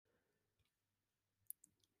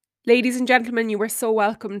Ladies and gentlemen, you are so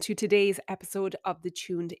welcome to today's episode of the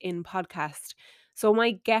Tuned In podcast. So,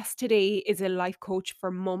 my guest today is a life coach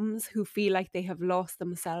for mums who feel like they have lost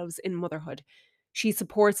themselves in motherhood. She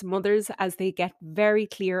supports mothers as they get very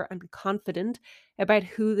clear and confident about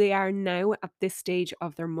who they are now at this stage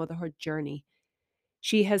of their motherhood journey.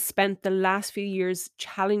 She has spent the last few years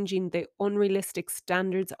challenging the unrealistic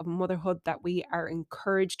standards of motherhood that we are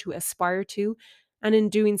encouraged to aspire to, and in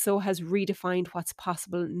doing so has redefined what's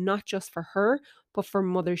possible not just for her, but for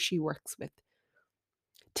mothers she works with.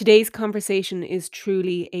 Today's conversation is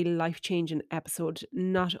truly a life changing episode.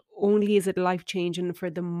 Not only is it life changing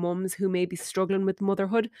for the mums who may be struggling with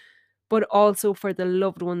motherhood, but also for the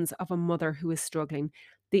loved ones of a mother who is struggling.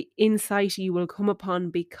 The insight you will come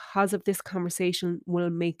upon because of this conversation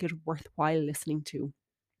will make it worthwhile listening to.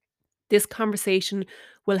 This conversation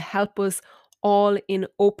will help us all in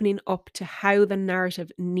opening up to how the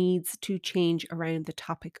narrative needs to change around the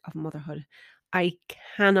topic of motherhood. I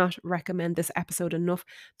cannot recommend this episode enough.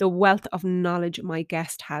 The wealth of knowledge my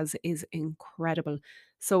guest has is incredible.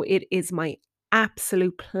 So it is my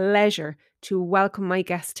absolute pleasure to welcome my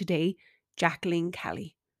guest today, Jacqueline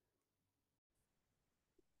Kelly.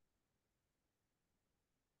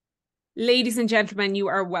 Ladies and gentlemen, you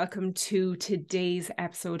are welcome to today's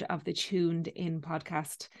episode of the Tuned In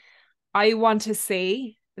podcast. I want to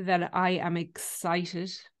say that I am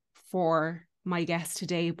excited for my guest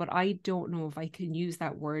today, but I don't know if I can use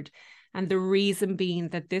that word. And the reason being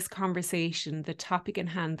that this conversation, the topic in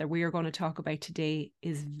hand that we are going to talk about today,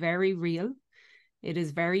 is very real. It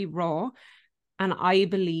is very raw. And I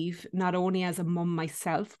believe, not only as a mum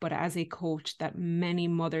myself, but as a coach, that many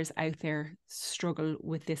mothers out there struggle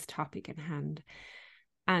with this topic in hand.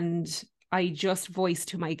 And I just voiced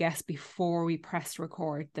to my guest before we pressed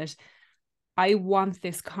record that I want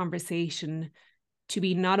this conversation to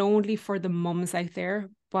be not only for the mums out there,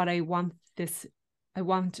 but I want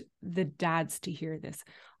the dads to hear this.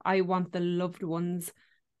 I want the loved ones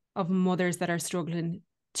of mothers that are struggling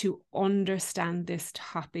to understand this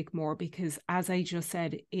topic more, because as I just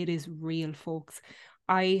said, it is real, folks.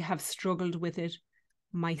 I have struggled with it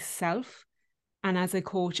myself. And as a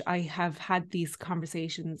coach, I have had these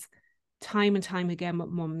conversations time and time again with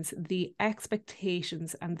mums. The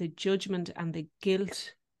expectations and the judgment and the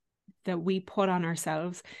guilt that we put on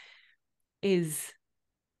ourselves is,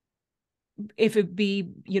 if it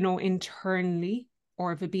be, internally,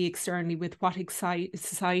 or if it be externally, with what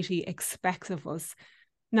society expects of us,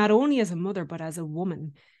 not only as a mother, but as a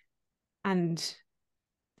woman. And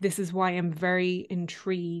this is why I'm very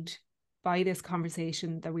intrigued by this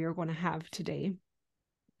conversation that we are going to have today.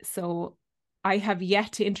 So I have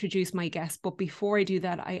yet to introduce my guest, but before I do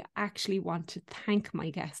that, I actually want to thank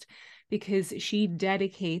my guest, because she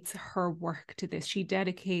dedicates her work to this. She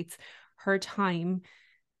dedicates her time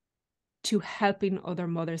to helping other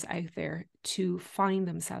mothers out there to find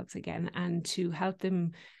themselves again and to help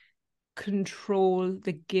them control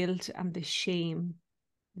the guilt and the shame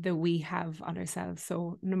that we have on ourselves.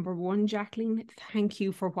 So, number one, Jacqueline, thank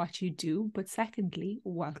you for what you do. But secondly,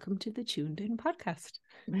 welcome to the Tuned In podcast.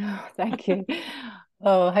 Oh, thank you.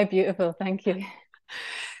 Oh, how beautiful. Thank you.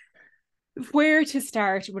 Where to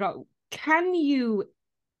start? Can you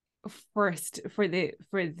first, for the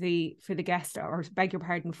guest, or beg your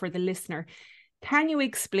pardon, for the listener, can you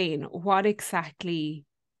explain what exactly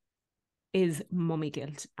is mummy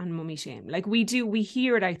guilt and mummy shame? Like, we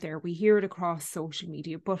hear it out there, we hear it across social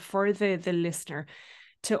media, but for the listener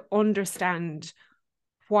to understand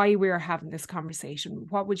why we're having this conversation,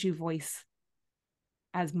 what would you voice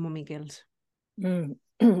as mummy guilt?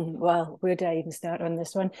 Well, where do I even start on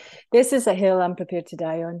this one? This is a hill I'm prepared to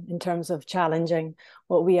die on in terms of challenging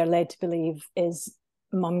what we are led to believe is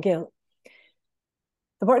mum guilt.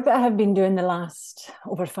 The work that I have been doing the last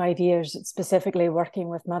over 5 years, specifically working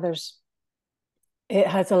with mothers, it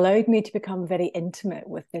has allowed me to become very intimate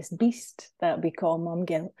with this beast that we call mum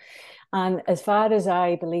guilt. And as far as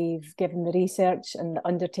I believe, given the research and the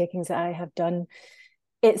undertakings that I have done,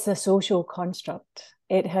 it's a social construct.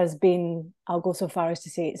 It has been, I'll go so far as to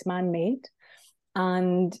say it's man-made.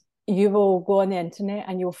 And you will go on the internet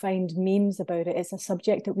and you'll find memes about it. It's a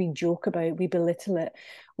subject that we joke about, we belittle it,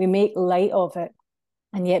 we make light of it.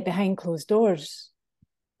 And yet behind closed doors,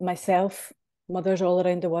 myself, mothers all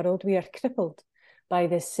around the world, we are crippled by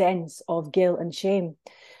this sense of guilt and shame.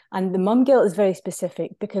 And the mum guilt is very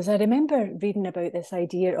specific, because I remember reading about this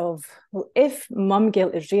idea of, well, if mum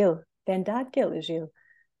guilt is real, then dad guilt is real.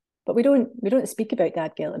 But we don't speak about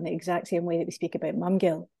dad guilt in the exact same way that we speak about mum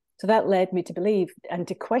guilt. So that led me to believe and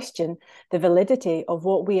to question the validity of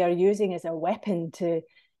what we are using as a weapon to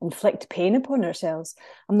inflict pain upon ourselves.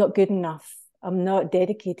 I'm not good enough. I'm not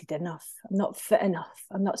dedicated enough, I'm not fit enough,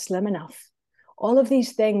 I'm not slim enough. All of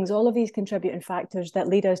these things, all of these contributing factors that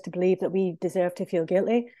lead us to believe that we deserve to feel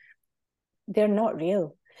guilty, they're not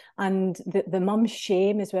real. And the mum's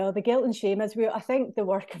shame as well, the guilt and shame, I think the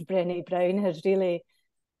work of Brené Brown has really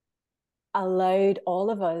allowed all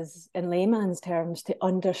of us in layman's terms to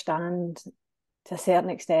understand to a certain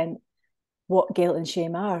extent what guilt and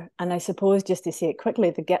shame are. And I suppose, just to say it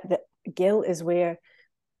quickly, the guilt is where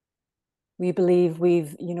we believe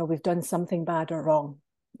we've done something bad or wrong.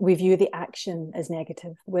 We view the action as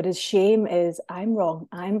negative, whereas shame is I'm wrong,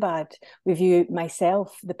 I'm bad. We view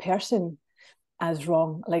myself, the person, as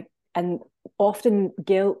wrong. And often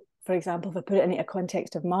guilt, for example, if I put it into a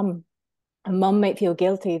context of mum, a mum might feel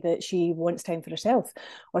guilty that she wants time for herself,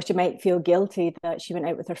 or she might feel guilty that she went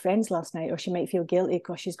out with her friends last night, or she might feel guilty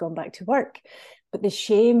because she's gone back to work. But the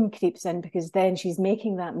shame creeps in, because then she's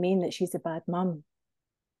making that mean that she's a bad mum.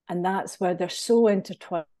 And that's where they're so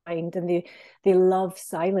intertwined, and they love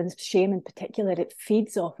silence. Shame in particular, it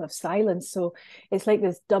feeds off of silence. So it's like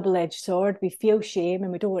this double-edged sword. We feel shame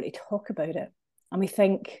and we don't want to talk about it. And we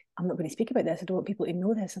think, I'm not going to speak about this. I don't want people to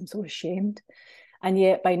know this. I'm so ashamed. And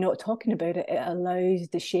yet by not talking about it, it allows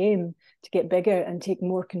the shame to get bigger and take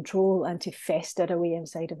more control and to fester away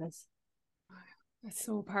inside of us. That's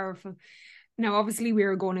so powerful. Now, obviously,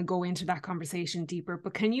 we're going to go into that conversation deeper,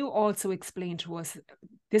 but can you also explain to us,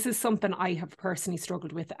 this is something I have personally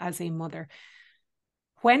struggled with as a mother.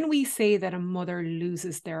 When we say that a mother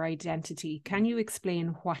loses their identity, can you explain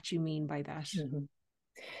what you mean by that? Mm-hmm.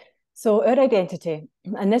 So our identity,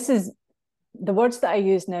 and this is the words that I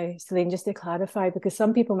use now, Celine, just to clarify, because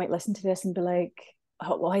some people might listen to this and be like,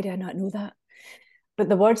 oh, why do I not know that? But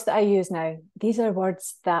the words that I use now, these are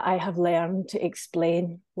words that I have learned to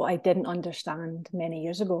explain what I didn't understand many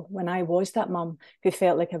years ago, when I was that mum who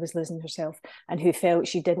felt like I was losing herself and who felt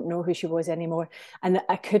she didn't know who she was anymore, and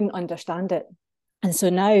I couldn't understand it. And so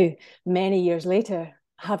now, many years later,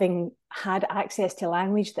 having had access to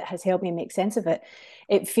language that has helped me make sense of it,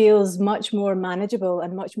 it feels much more manageable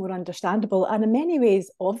and much more understandable, and in many ways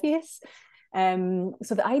obvious. So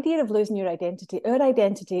the idea of losing your identity, our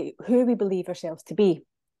identity, who we believe ourselves to be,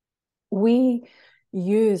 we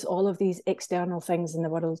use all of these external things in the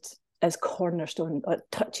world as cornerstone or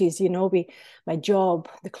touches, my job,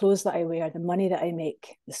 the clothes that I wear, the money that I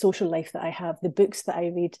make, the social life that I have, the books that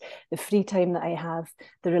I read, the free time that I have,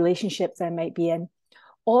 the relationships I might be in.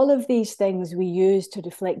 All of these things we use to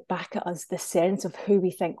reflect back at us the sense of who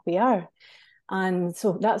we think we are. And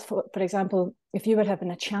so that's, for example, if you were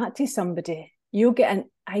having a chat to somebody, you'll get an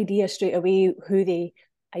idea straight away who they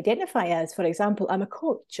identify as. For example, I'm a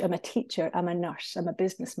coach, I'm a teacher, I'm a nurse, I'm a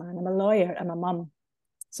businessman, I'm a lawyer, I'm a mum.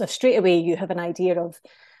 So straight away you have an idea of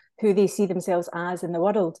who they see themselves as in the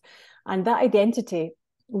world. And that identity,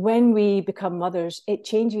 when we become mothers, it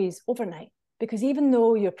changes overnight. Because even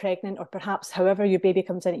though you're pregnant, or perhaps however your baby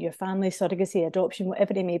comes into your family, surrogacy, adoption,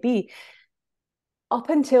 whatever it may be, up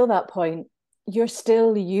until that point, you're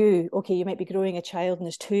still you. Okay, you might be growing a child and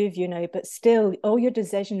there's two of you now, but still all your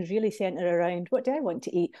decisions really center around, what do I want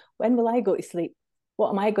to eat? When will I go to sleep?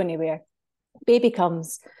 What am I going to wear? Baby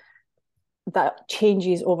comes, that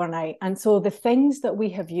changes overnight. And so the things that we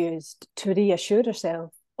have used to reassure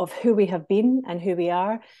ourselves of who we have been and who we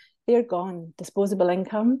are, they're gone. Disposable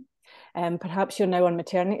income. Perhaps you're now on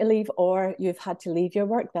maternity leave, or you've had to leave your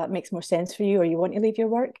work. That makes more sense for you, or you want to leave your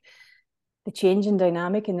work. The change in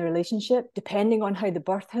dynamic in the relationship, depending on how the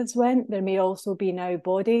birth has went, there may also be now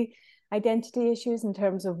body identity issues in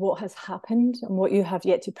terms of what has happened and what you have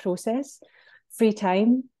yet to process. Free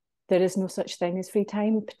time, there is no such thing as free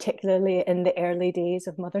time, particularly in the early days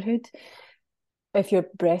of motherhood. If you're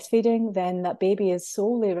breastfeeding, then that baby is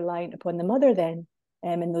solely reliant upon the mother then,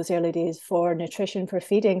 in those early days, for nutrition, for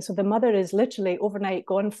feeding. So the mother is literally overnight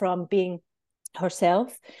gone from being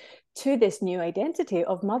herself to this new identity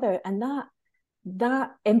of mother. And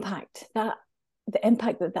that impact, the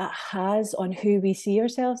impact that has on who we see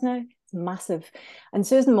ourselves now, is massive. And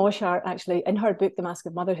Susan Moshart, actually, in her book, The Mask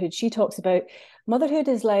of Motherhood, she talks about motherhood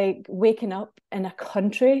is like waking up in a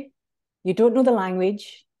country. You don't know the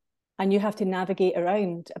language and you have to navigate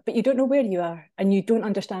around, but you don't know where you are and you don't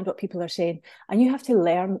understand what people are saying. And you have to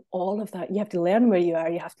learn all of that. You have to learn where you are.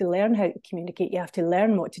 You have to learn how to communicate. You have to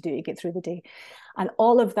learn what to do to get through the day. And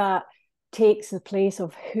all of that takes the place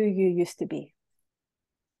of who you used to be.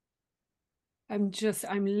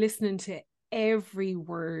 I'm listening to every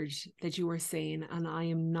word that you were saying, and I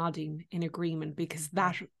am nodding in agreement, because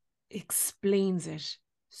that explains it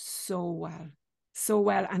so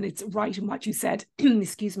well. And it's right in what you said,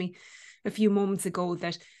 excuse me, a few moments ago,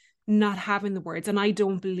 that not having the words, and I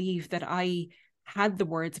don't believe that I had the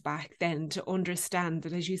words back then to understand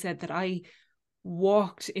that, as you said, that I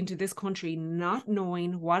walked into this country not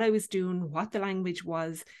knowing what I was doing, what the language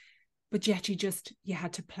was, but yet you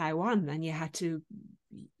had to plow on, and you had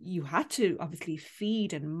to obviously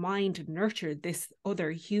feed and mind and nurture this other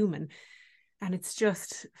human. And it's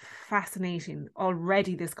just fascinating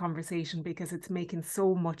already, this conversation, because it's making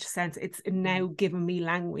so much sense. It's now given me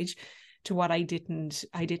language to what I didn't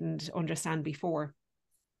understand before.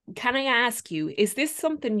 Can I ask you, is this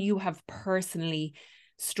something you have personally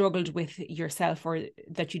struggled with yourself, or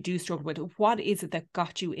that you do struggle with? What is it that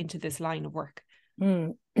got you into this line of work?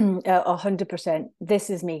 100%.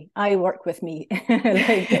 This is me. I work with me.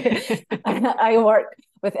 I work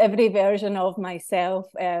with every version of myself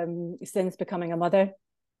since becoming a mother,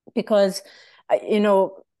 because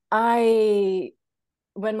when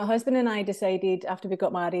my husband and I decided after we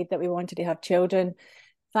got married that we wanted to have children,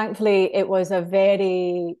 thankfully it was a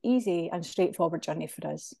very easy and straightforward journey for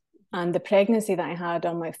us. And the pregnancy that I had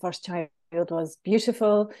on my first child was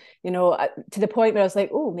beautiful, to the point where I was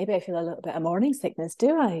like, oh, maybe I feel a little bit of morning sickness,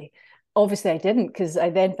 do I? Obviously I didn't, because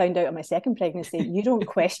I then found out on my second pregnancy, you don't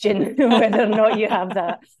question whether or not you have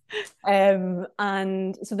that.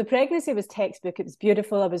 And so the pregnancy was textbook. It was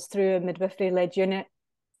beautiful. I was through a midwifery-led unit.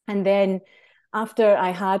 And then after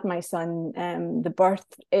I had my son, the birth,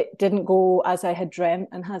 it didn't go as I had dreamt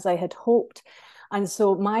and as I had hoped. And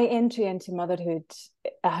so my entry into motherhood,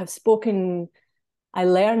 I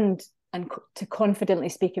learned to confidently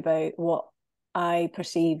speak about what I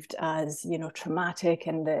perceived as, traumatic,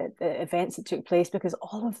 and the events that took place, because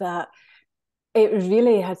all of that, it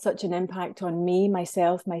really had such an impact on me,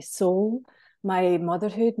 myself, my soul, my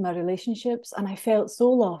motherhood, my relationships. And I felt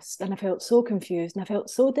so lost, and I felt so confused, and I felt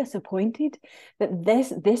so disappointed that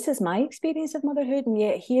this is my experience of motherhood. And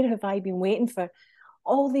yet here have I been waiting for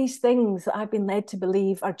all these things that I've been led to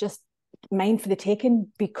believe are just mine for the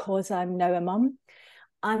taking because I'm now a mum.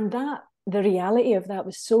 And the reality of that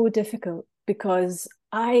was so difficult, because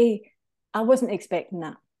I wasn't expecting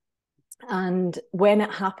that. And when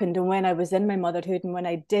it happened, and when I was in my motherhood, and when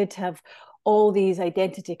I did have all these I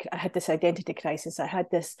had this identity crisis. I had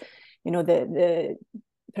this, the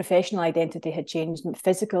professional identity had changed, and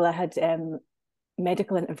physical, I had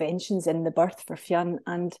medical interventions in the birth for Fionn,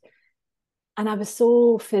 and I was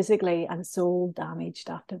so physically and so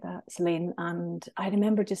damaged after that, Celine. And I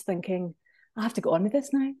remember just thinking, I have to go on with this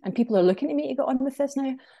now. And people are looking at me to go on with this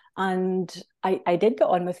now. And I did go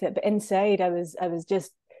on with it, but inside I was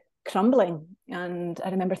just crumbling. And I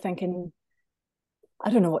remember thinking, I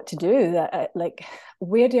don't know what to do.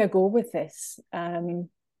 Where do I go with this? And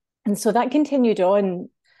so that continued on.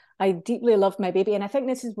 I deeply loved my baby. And I think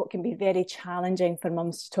this is what can be very challenging for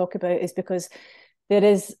mums to talk about, is because it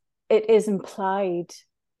is implied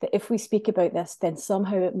that if we speak about this, then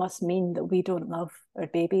somehow it must mean that we don't love our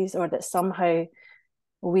babies, or that somehow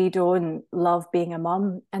we don't love being a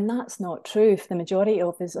mum. And that's not true for the majority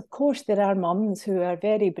of us. Of course, there are mums who are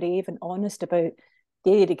very brave and honest about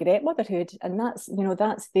they regret motherhood, and that's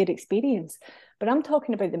their experience. But I'm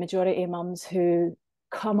talking about the majority of mums who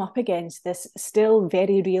come up against this still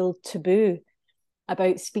very real taboo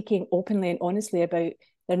about speaking openly and honestly about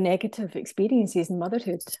their negative experiences in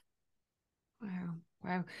motherhood.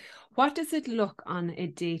 Wow. What does it look on a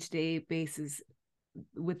day-to-day basis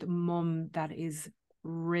with a mum that is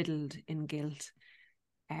riddled in guilt?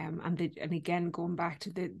 And again, going back to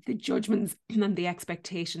the judgments and the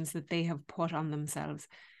expectations that they have put on themselves.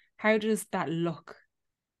 How does that look?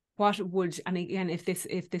 And again,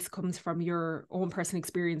 if this comes from your own personal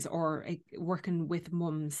experience or working with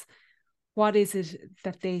mums, what is it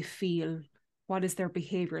that they feel? What is their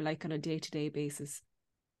behavior like on a day-to-day basis?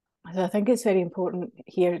 I think it's very important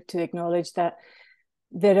here to acknowledge that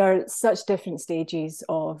there are such different stages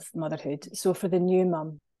of motherhood. So for the new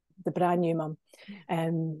mum, the brand new mum,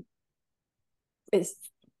 it's,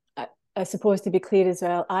 I suppose, to be clear as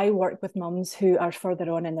well, I work with mums who are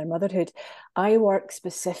further on in their motherhood. I work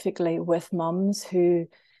specifically with mums who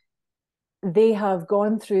they have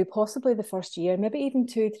gone through possibly the first year, maybe even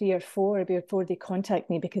 2, 3, or 4 before they contact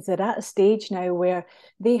me, because they're at a stage now where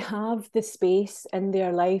they have the space in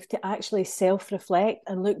their life to actually self-reflect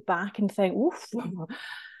and look back and think, oof,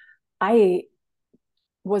 I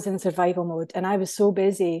was in survival mode, and I was so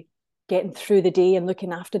busy getting through the day and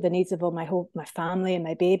looking after the needs of all my family and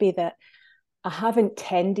my baby, that I haven't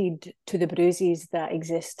tended to the bruises that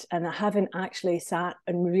exist, and I haven't actually sat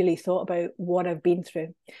and really thought about what I've been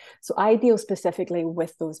through. So I deal specifically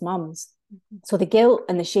with those mums. So the guilt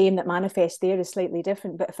and the shame that manifests there is slightly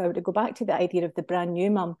different. But if I were to go back to the idea of the brand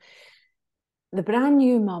new mum,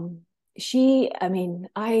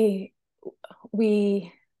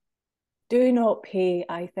 we do not pay,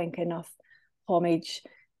 I think, enough homage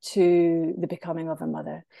to the becoming of a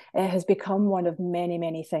mother. It has become one of many,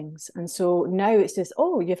 many things. And so now it's just,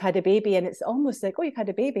 oh, you've had a baby. And it's almost like, oh, you've had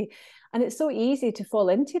a baby. And it's so easy to fall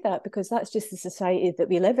into that because that's just the society that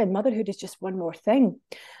we live in. Motherhood is just one more thing.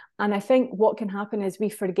 And I think what can happen is we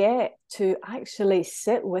forget to actually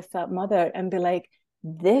sit with that mother and be like,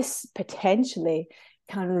 this potentially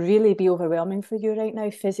can really be overwhelming for you right now,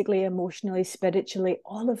 physically, emotionally, spiritually,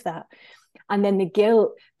 all of that. And then the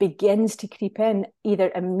guilt begins to creep in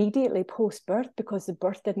either immediately post-birth because the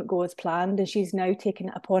birth didn't go as planned, and she's now taken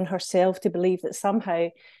it upon herself to believe that somehow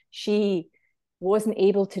she wasn't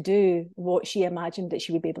able to do what she imagined that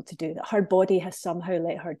she would be able to do, that her body has somehow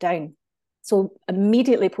let her down. So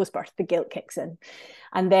immediately post-birth, the guilt kicks in.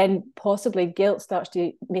 And then possibly guilt starts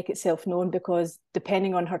to make itself known because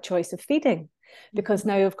depending on her choice of feeding, because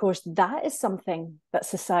now, of course, that is something that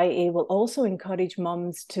society will also encourage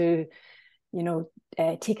mums to,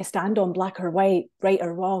 take a stand on, black or white, right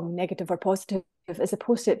or wrong, negative or positive, as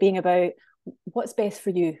opposed to it being about what's best for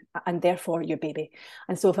you and therefore your baby.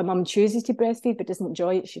 And so if a mum chooses to breastfeed but doesn't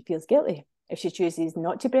enjoy it, she feels guilty. If she chooses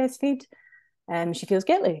not to breastfeed, she feels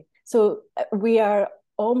guilty. So we are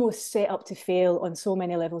almost set up to fail on so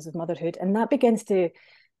many levels of motherhood. And that begins to,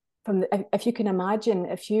 if you can imagine,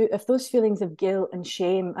 if those feelings of guilt and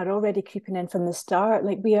shame are already creeping in from the start,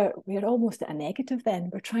 like we are almost at a negative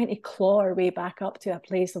then. We're trying to claw our way back up to a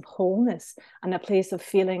place of wholeness and a place of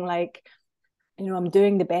feeling like, I'm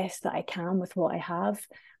doing the best that I can with what I have.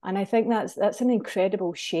 And I think that's an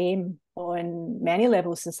incredible shame on many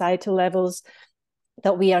levels, societal levels,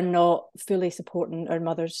 that we are not fully supporting our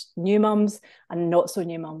mothers, new mums and not so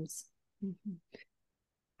new mums. Mm-hmm.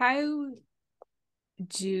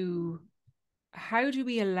 How do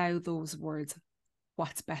we allow those words,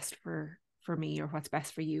 what's best for me or what's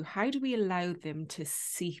best for you, how do we allow them to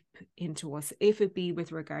seep into us, if it be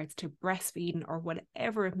with regards to breastfeeding or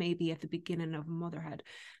whatever it may be at the beginning of motherhood?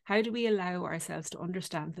 How do we allow ourselves to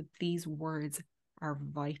understand that these words are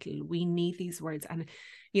vital? We need these words. And,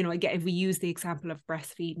 again, if we use the example of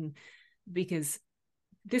breastfeeding, because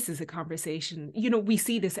this is a conversation, we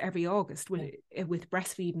see this every August with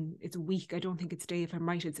breastfeeding. It's a week. I don't think it's day, if I'm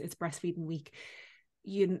right, it's breastfeeding week.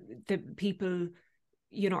 The people,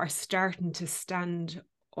 are starting to stand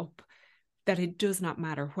up that it does not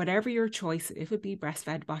matter, whatever your choice, if it be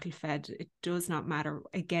breastfed, bottle fed, it does not matter.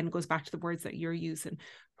 Again, goes back to the words that you're using,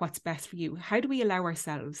 what's best for you. How do we allow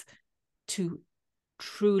ourselves to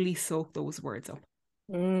truly soak those words up?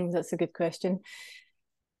 That's a good question.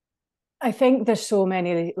 I think there's so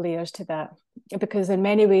many layers to that, because in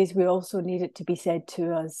many ways we also need it to be said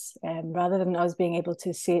to us, rather than us being able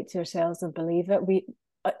to say it to ourselves and believe it.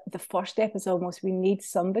 The first step is almost, we need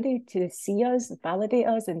somebody to see us, validate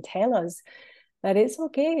us, and tell us that it's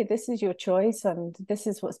okay, this is your choice and this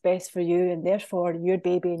is what's best for you, and therefore your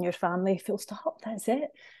baby and your family, full stop, that's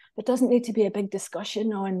it. There doesn't need to be a big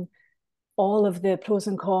discussion on all of the pros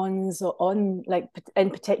and cons on, like,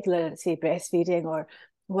 in particular, say breastfeeding or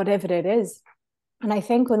whatever it is. And I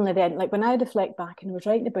think only then, like when I reflect back, and I was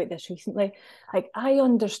writing about this recently, like I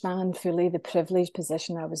understand fully the privileged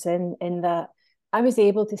position I was in that I was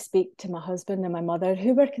able to speak to my husband and my mother,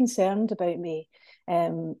 who were concerned about me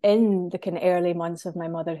in the kind of early months of my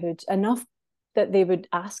motherhood, enough that they would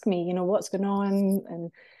ask me, what's going on,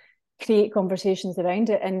 and create conversations around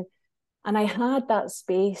it. And I had that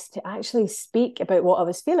space to actually speak about what I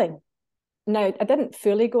was feeling. Now, I didn't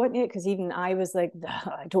fully go into it because even I was like,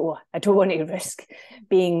 I don't want to risk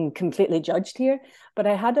being completely judged here. But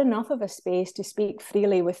I had enough of a space to speak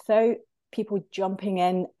freely without people jumping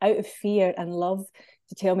in out of fear and love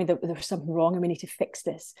to tell me that there's something wrong and we need to fix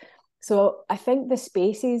this. So I think the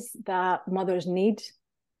spaces that mothers need,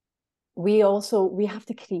 we have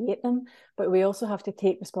to create them, but we also have to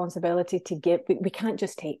take responsibility to give. We can't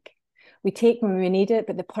just take. We take when we need it,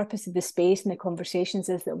 but the purpose of the space and the conversations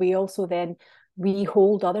is that we also then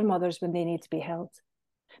hold other mothers when they need to be held.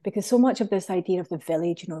 Because so much of this idea of the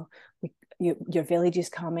village, your village is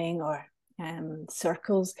coming, or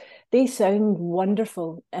circles, they sound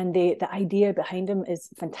wonderful, and the idea behind them is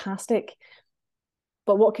fantastic.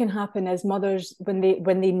 But what can happen is mothers, when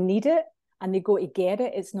they need it and they go to get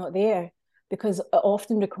it, it's not there, because it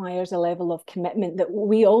often requires a level of commitment that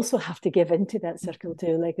we also have to give into that circle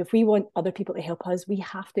too. Like if we want other people to help us, we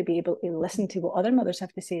have to be able to listen to what other mothers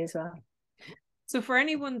have to say as well. So for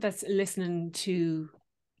anyone that's listening to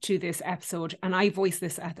this episode, and I voiced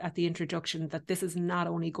this at the introduction, that this is not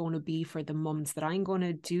only going to be for the mums, that I'm going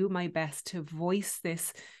to do my best to voice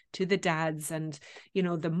this to the dads and,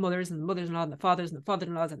 the mothers and the mothers-in-law and the fathers and the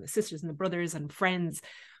father-in-laws and the sisters and the brothers and friends.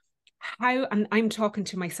 And I'm talking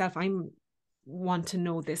to myself, I'm want to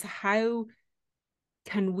know this. How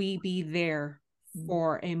can we be there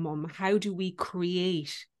for a mum? How do we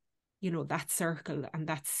create, that circle and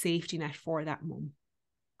that safety net for that mum?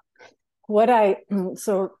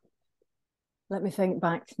 So let me think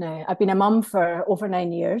back now. I've been a mum for over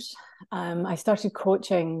 9 years. I started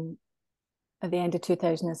coaching at the end of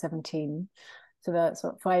 2017. So that's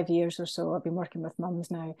 5 years or so I've been working with mums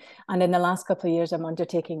now. And in the last couple of years, I'm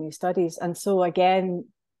undertaking new studies. And so again,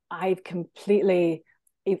 I'm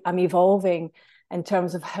evolving in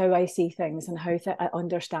terms of how I see things and how I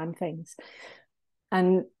understand things.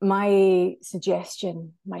 And my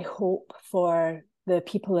suggestion, my hope for the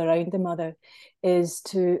people around the mother is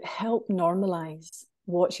to help normalize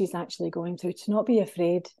what she's actually going through, to not be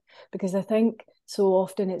afraid, because I think so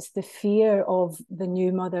often it's the fear of the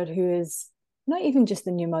new mother who is not even just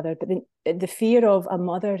the new mother, but the fear of a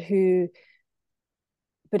mother who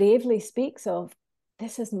bravely speaks of,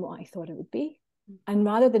 this isn't what I thought it would be. And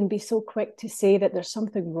rather than be so quick to say that there's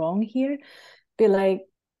something wrong here, be like,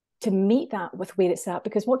 to meet that with where it's at,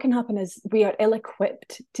 because what can happen is we are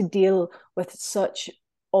ill-equipped to deal with such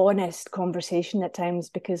honest conversation at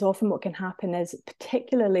times, because often what can happen is,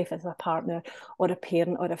 particularly if it's a partner or a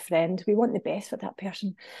parent or a friend, we want the best for that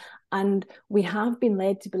person. And we have been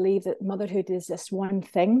led to believe that motherhood is this one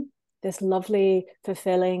thing, this lovely,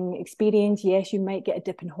 fulfilling experience. Yes, you might get a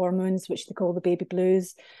dip in hormones, which they call the baby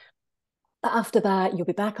blues. But after that, you'll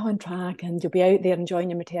be back on track and you'll be out there enjoying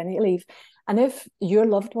your maternity leave. And if your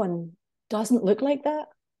loved one doesn't look like that,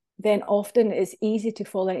 then often it's easy to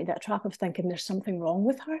fall into that trap of thinking there's something wrong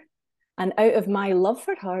with her. And out of my love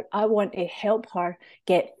for her, I want to help her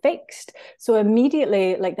get fixed. So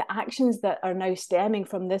immediately, like the actions that are now stemming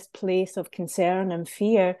from this place of concern and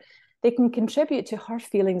fear, they can contribute to her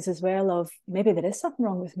feelings as well of, maybe there is something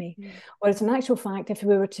wrong with me. Whereas in actual fact, if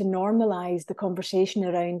we were to normalize the conversation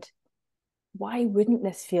around, why wouldn't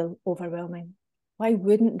this feel overwhelming? Why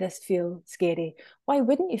wouldn't this feel scary? Why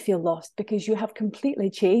wouldn't you feel lost? Because you have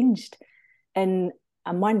completely changed in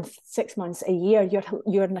a month, 6 months, a year.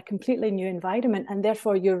 You're in a completely new environment, and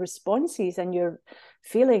therefore your responses and your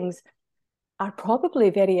feelings are probably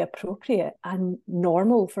very appropriate and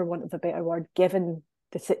normal, for want of a better word, given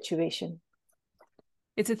the situation.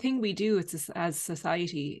 It's a thing we do. It's as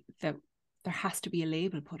society that there has to be a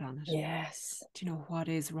label put on it. Yes. Do you know what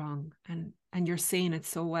is wrong? And you're saying it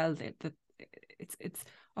so well that it's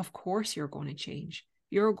of course you're going to change.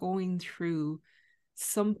 You're going through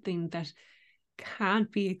something that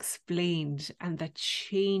can't be explained and that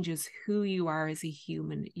changes who you are as a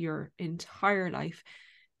human your entire life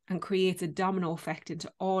and creates a domino effect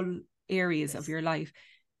into all areas of your life.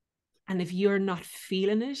 And if you're not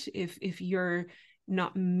feeling it, if you're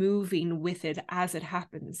not moving with it as it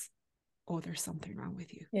happens, oh, there's something wrong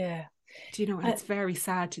with you. Yeah. Do you know? And it's very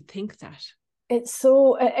sad to think that. It's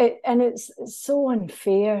so, it's so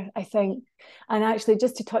unfair, I think. And actually,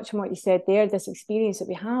 just to touch on what you said there, this experience that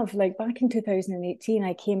we have, like back in 2018,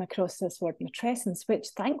 I came across this word matrescence, which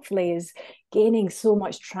thankfully is gaining so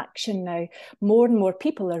much traction now. More and more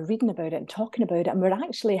people are reading about it and talking about it. And we're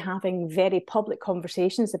actually having very public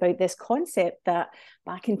conversations about this concept that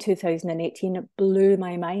back in 2018, it blew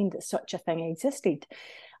my mind that such a thing existed.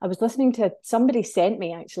 I was listening to, somebody sent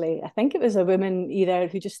me, actually, I think it was a woman either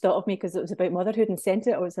who just thought of me because it was about motherhood and sent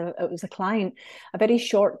it, or it was a client, a very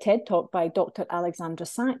short TED talk by Dr. Alexandra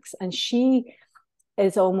Sachs. And she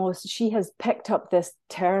has picked up this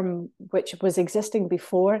term which was existing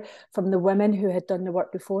before from the women who had done the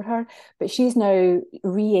work before her, but she's now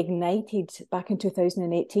reignited back in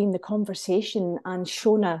 2018 the conversation and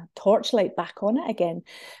shone a torchlight back on it again,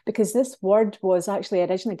 because this word was actually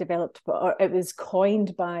originally developed, or it was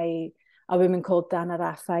coined by a woman called Dana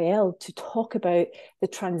Raphael to talk about the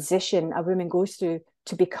transition a woman goes through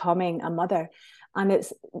to becoming a mother. And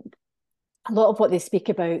it's a lot of what they speak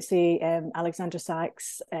about, say, Alexandra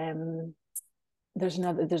Sachs, there's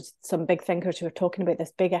some big thinkers who are talking about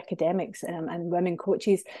this, big academics and women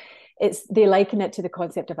coaches. They liken it to the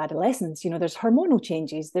concept of adolescence. There's hormonal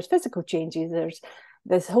changes, there's physical changes, there's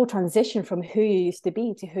this whole transition from who you used to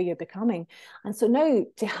be to who you're becoming. And so now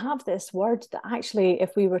to have this word that actually,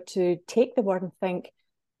 if we were to take the word and think,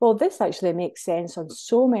 well, this actually makes sense on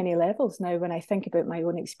so many levels now when I think about my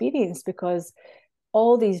own experience, because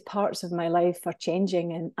all these parts of my life are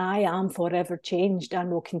changing, and I am forever changed and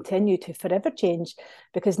will continue to forever change,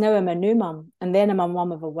 because now I'm a new mum, and then I'm a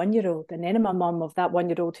mum of a 1-year-old, and then I'm a mum of that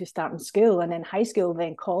 1-year-old who's starting school, and then high school,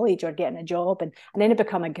 then college, or getting a job, and then I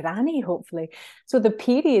become a granny, hopefully. So the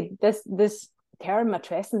period, this term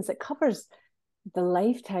matrescence, it covers the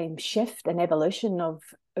lifetime shift and evolution of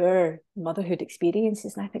our motherhood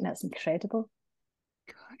experiences, and I think that's incredible.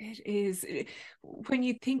 It is, when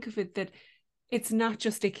you think of it, that it's not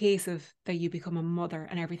just a case of that you become a mother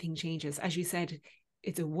and everything changes. As you said,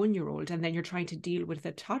 it's a 1-year-old, and then you're trying to deal with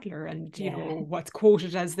a toddler and, you know, what's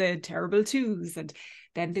quoted as the terrible twos. And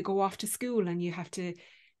then they go off to school and you have to,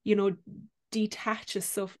 you know, detach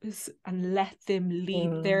and let them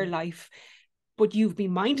lead their life. But you've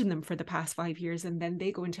been minding them for the past 5 years, and then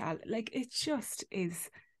they go into, like, it just is,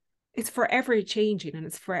 it's forever changing and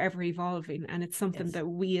it's forever evolving. And it's something that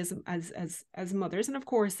we as mothers, and of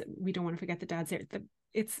course we don't want to forget the dads there, that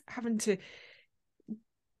it's having to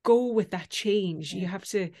go with that change. You have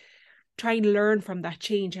to try and learn from that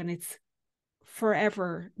change, and it's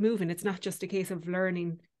forever moving. It's not just a case of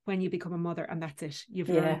learning when you become a mother and that's it. You've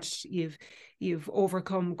learned, you've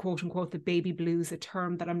overcome, quote unquote, the baby blues, a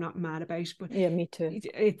term that I'm not mad about, but me too.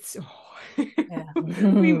 It's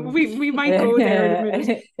we might go there in a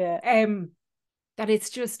minute. That it's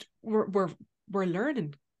just we're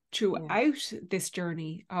learning throughout this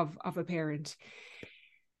journey of a parent.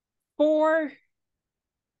 For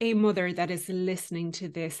a mother that is listening to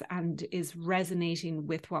this and is resonating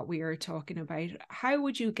with what we are talking about, how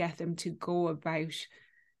would you get them to go about,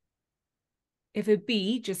 if it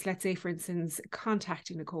be just, let's say, for instance,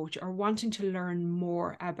 contacting a coach or wanting to learn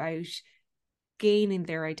more about gaining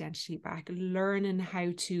their identity back, learning how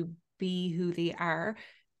to be who they are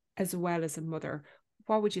as well as a mother?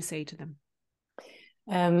 What would you say to them?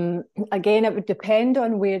 Again, it would depend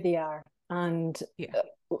on where they are. And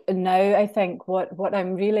now I think what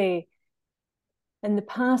I'm really, in the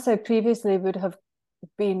past, I previously would have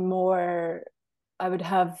been more, I would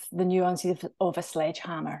have the nuances of a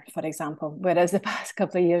sledgehammer, for example, whereas the past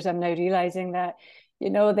couple of years I'm now realizing that, you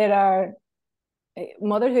know, there are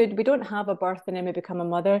motherhood, we don't have a birth and then we become a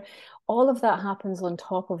mother. All of that happens on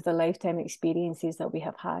top of the lifetime experiences that we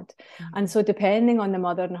have had. And so depending on the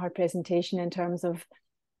mother and her presentation in terms of,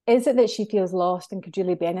 is it that she feels lost and could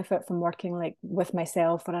really benefit from working like with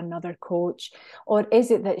myself or another coach? Or is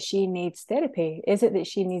it that she needs therapy? Is it that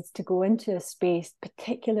she needs to go into a space,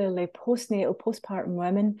 particularly postnatal, postpartum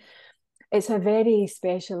women? It's a very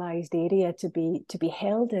specialized area to be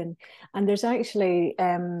held in. And there's actually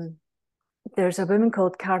there's a woman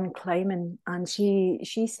called Karen Kleiman, and she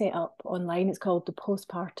set up online, it's called the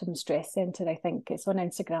Postpartum Stress Center, I think. It's on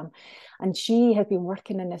Instagram. And she has been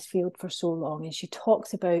working in this field for so long. And she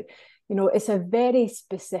talks about, you know, it's a very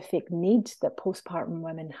specific need that postpartum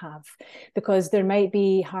women have, because there might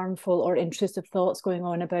be harmful or intrusive thoughts going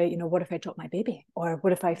on about, you know, what if I drop my baby? Or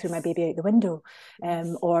what if I threw my baby out the window?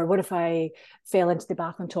 Or what if I fell into the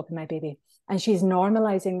bath on top of my baby? And she's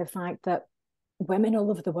normalizing the fact that women all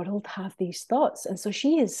over the world have these thoughts. And so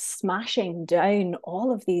she is smashing down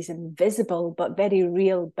all of these invisible but very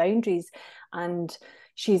real boundaries. And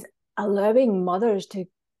she's allowing mothers to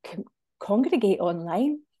congregate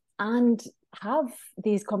online and have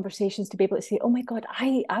these conversations, to be able to say, oh my God,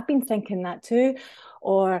 I've been thinking that too.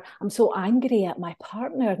 Or I'm so angry at my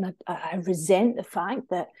partner and I resent the fact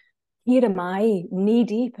that here am I knee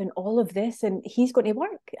deep in all of this, and he's going to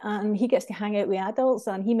work and he gets to hang out with adults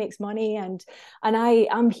and he makes money, and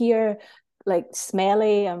I'm here like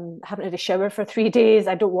smelly. I'm haven't had a shower for 3 days.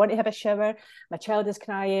 I don't want to have a shower. My child is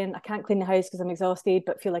crying. I can't clean the house because I'm exhausted,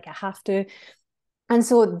 but feel like I have to. And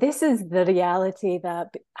so this is the reality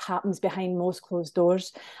that happens behind most closed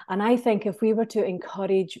doors. And I think if we were to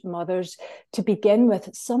encourage mothers to begin with,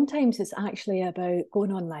 sometimes it's actually about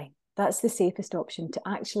going online. That's the safest option, to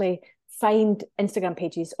actually find Instagram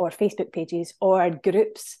pages or Facebook pages or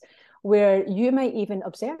groups where you might even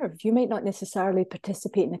observe. You might not necessarily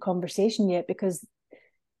participate in the conversation yet, because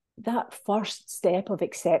that first step of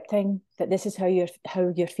accepting that this is how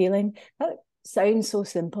you're feeling, that sounds so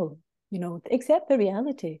simple. You know, accept the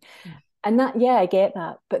reality. And that, I get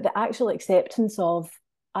that. But the actual acceptance of,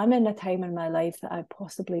 I'm in a time in my life that I've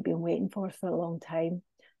possibly been waiting for a long time,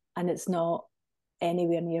 and it's not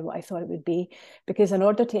anywhere near what I thought it would be. Because in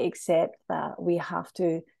order to accept that, we have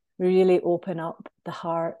to really open up the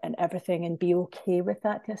heart and everything and be okay with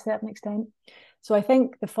that to a certain extent. So I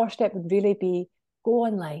think the first step would really be go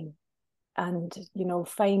online and, you know,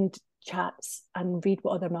 find chats and read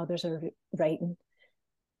what other mothers are writing.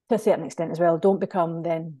 To a certain extent as well. Don't become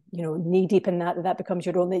then, you know, knee deep in that becomes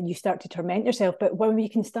your own, that you start to torment yourself. But when we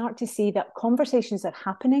can start to see that conversations are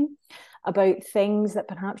happening about things that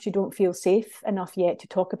perhaps you don't feel safe enough yet to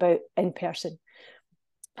talk about in person.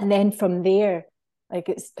 And then from there, like,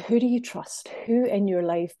 it's, who do you trust? Who in your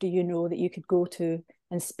life do you know that you could go to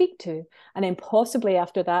and speak to? And then possibly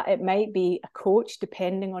after that, it might be a coach,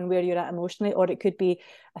 depending on where you're at emotionally, or it could be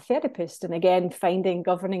a therapist. And again, finding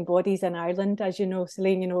governing bodies in Ireland, as you know,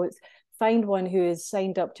 Celine, you know, it's find one who is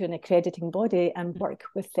signed up to an accrediting body and work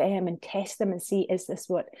with them and test them and see, is this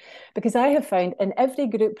what? Because I have found in every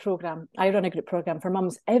group program, I run a group program for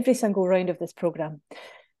mums, every single round of this program,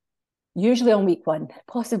 usually on week 1,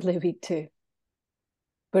 possibly week 2,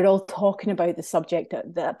 we're all talking about the subject,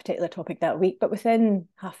 that particular topic that week, but within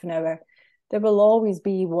half an hour, there will always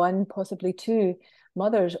be 1, possibly 2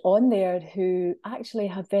 mothers on there who actually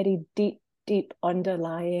have very deep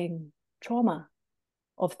underlying trauma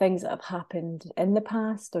of things that have happened in the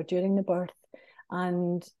past or during the birth.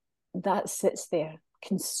 And that sits there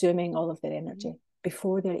consuming all of their energy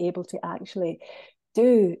before they're able to actually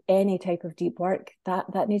do any type of deep work.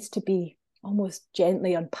 That needs to be almost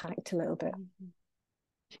gently unpacked a little bit.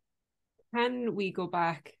 Can we go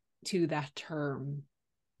back to that term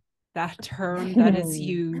that is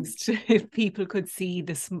used? If people could see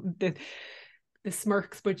the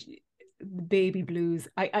smirks, but baby blues,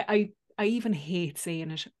 I even hate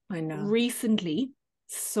saying it. I know. Recently,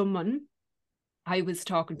 someone I was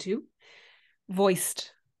talking to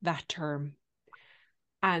voiced that term,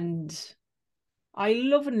 and I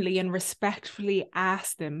lovingly and respectfully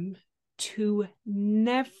asked them to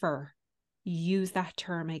never use that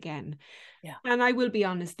term again. Yeah. And I will be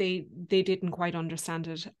honest, they didn't quite understand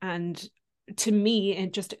it. And to me,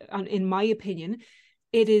 and just in my opinion,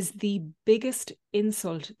 it is the biggest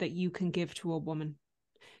insult that you can give to a woman,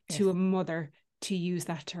 to a mother, to use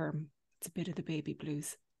that term. It's a bit of the baby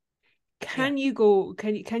blues. Can you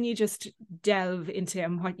just delve into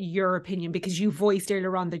what your opinion, because you voiced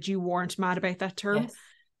earlier on that you weren't mad about that term. Yes.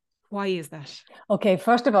 Why is that? Okay,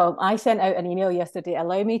 first of all, I sent out an email yesterday.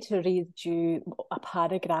 Allow me to read you a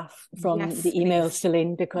paragraph from the email, please.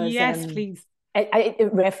 Celine, because please.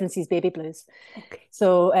 It references baby blues. Okay.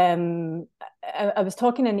 So I was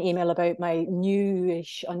talking in an email about my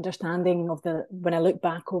newish understanding of when I look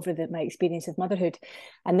back over my experience of motherhood.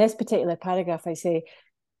 And this particular paragraph, I say,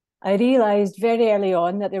 I realised very early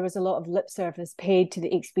on that there was a lot of lip service paid to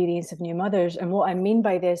the experience of new mothers. And what I mean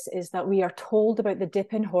by this is that we are told about the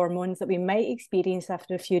dip in hormones that we might experience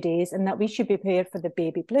after a few days, and that we should be prepared for the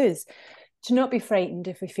baby blues, to not be frightened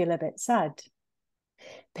if we feel a bit sad.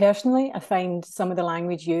 Personally, I find some of the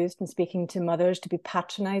language used in speaking to mothers to be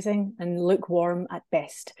patronising and lukewarm at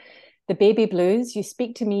best. The baby blues, you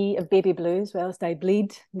speak to me of baby blues whilst I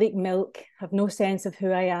bleed, leak milk, have no sense of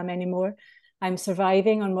who I am anymore. I'm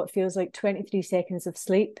surviving on what feels like 23 seconds of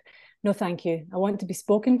sleep. No, thank you. I want to be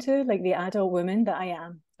spoken to like the adult woman that I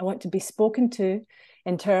am. I want to be spoken to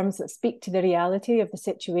in terms that speak to the reality of the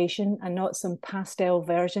situation and not some pastel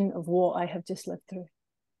version of what I have just lived through.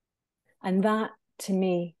 And that, to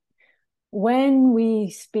me, when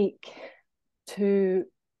we speak to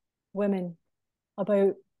women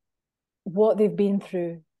about what they've been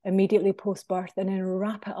through immediately post-birth and then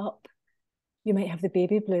wrap it up, you might have the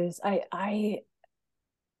baby blues. I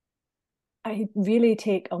really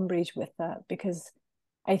take umbrage with that, because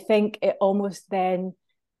I think it almost then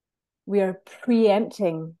we are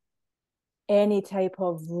preempting any type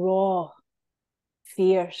of raw,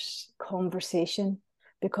 fierce conversation,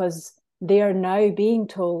 because they are now being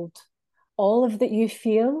told all of that you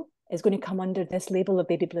feel is going to come under this label of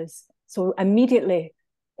baby blues. So immediately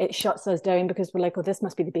it shuts us down, because we're like, oh, this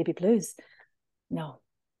must be the baby blues. No.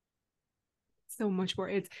 So much more.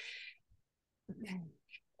 It's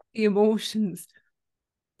the emotions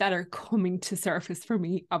that are coming to surface for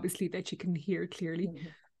me, obviously, that you can hear clearly. Mm-hmm.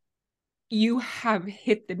 You have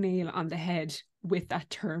hit the nail on the head with that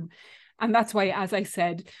term. And that's why, as I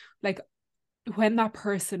said, like when that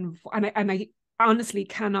person, and I honestly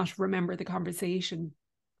cannot remember the conversation,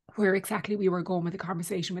 where exactly we were going with the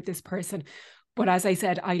conversation with this person. But as I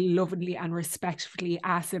said, I lovingly and respectfully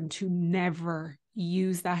asked them to never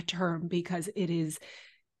use that term, because it is,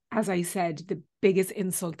 as I said, the biggest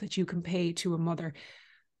insult that you can pay to a mother.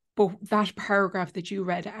 But that paragraph that you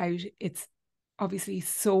read out, it's obviously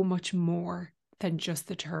so much more than just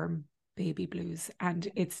the term baby blues. And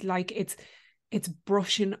it's like it's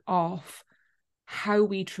brushing off how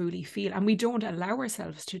we truly feel, and we don't allow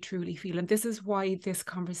ourselves to truly feel. And this is why this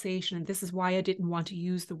conversation, and this is why I didn't want to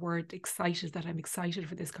use the word excited, that I'm excited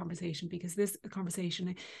for this conversation, because this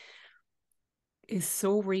conversation is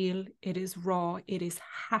so real, it is raw, it is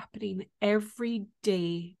happening every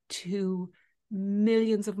day to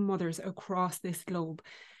millions of mothers across this globe.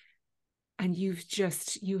 And you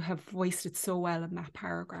have voiced it so well in that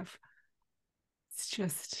paragraph. It's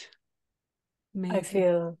just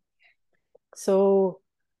amazing.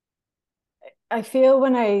 I feel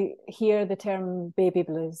when I hear the term baby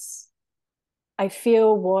blues, I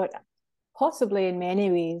feel what possibly in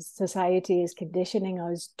many ways society is conditioning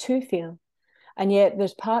us to feel. And yet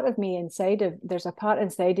there's a part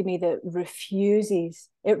inside of me that refuses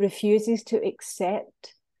to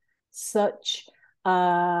accept such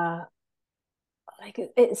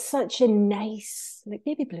it's such a nice, like,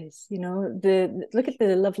 baby blues, look at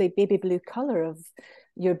the lovely baby blue color of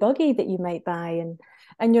your buggy that you might buy,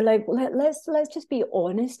 and you're like, let's just be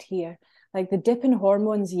honest here. Like, the dip in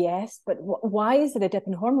hormones, yes, but why is it a dip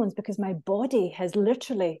in hormones? Because my body has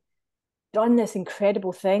literally done this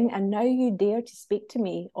incredible thing, and now you dare to speak to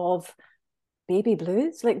me of baby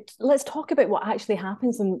blues? Like, let's talk about what actually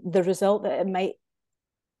happens and the result that it might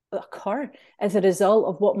occur as a result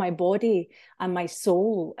of what my body and my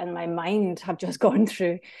soul and my mind have just gone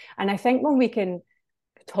through. And I think when we can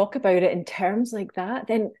talk about it in terms like that,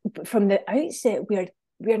 then from the outset we're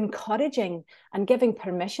encouraging and giving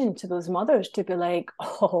permission to those mothers to be like,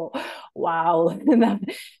 oh wow,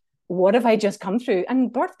 what have I just come through?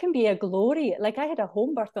 And birth can be a glory. Like, I had a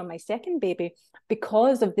home birth on my second baby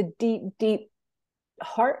because of the deep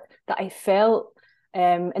hurt that I felt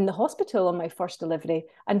in the hospital on my first delivery.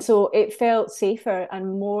 And so it felt safer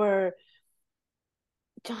and more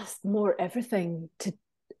everything to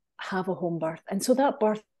have a home birth. And so that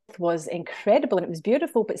birth was incredible and it was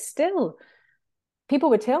beautiful, but still people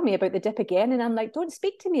would tell me about the dip again, and I'm like, don't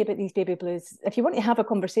speak to me about these baby blues. If you want to have a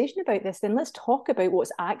conversation about this, then let's talk about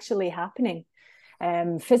what's actually happening,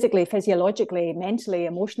 physically, physiologically, mentally,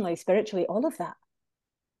 emotionally, spiritually, all of that.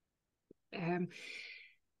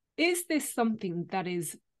 Is this something that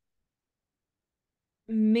is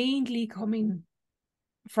mainly coming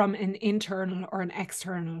from an internal or an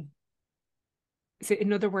external? So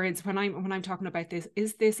in other words, when I'm talking about this,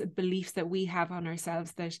 is this a belief that we have on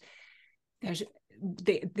ourselves that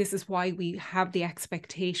this is why we have the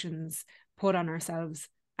expectations put on ourselves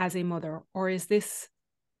as a mother, or is this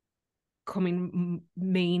coming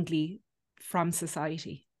mainly from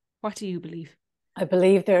society? What do you believe? I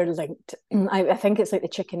believe they're linked. I think it's like the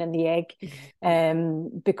chicken and the egg,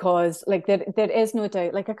 because like there is no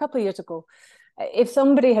doubt, like a couple of years ago, if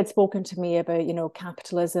somebody had spoken to me about,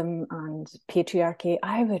 capitalism and patriarchy,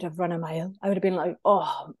 I would have run a mile. I would have been like,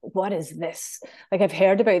 oh, what is this? Like, I've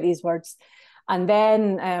heard about these words. And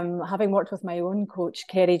then having worked with my own coach,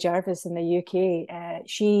 Kerry Jarvis in the UK,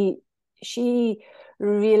 she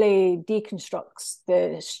really deconstructs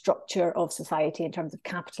the structure of society in terms of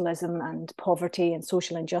capitalism and poverty and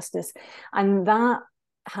social injustice. And that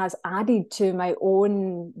has added to my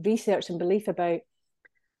own research and belief about,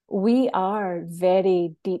 we are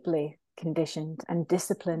very deeply conditioned and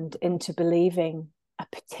disciplined into believing a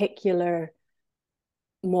particular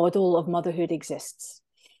model of motherhood exists.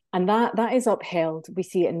 And that is upheld. We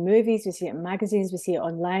see it in movies, we see it in magazines, we see it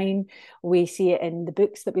online, we see it in the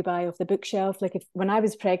books that we buy off the bookshelf. Like, when I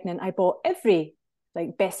was pregnant, I bought every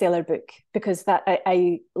like bestseller book, because that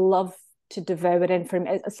I love to devour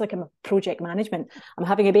information. It's like I'm a project management. I'm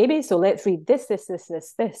having a baby, so let's read this.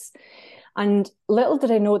 And little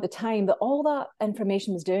did I know at the time that all that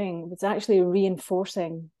information was doing was actually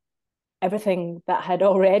reinforcing everything that had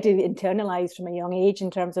already internalized from a young age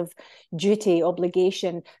in terms of duty,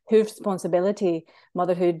 obligation, whose responsibility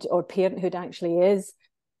motherhood or parenthood actually is,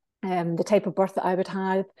 the type of birth that I would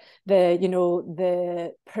have,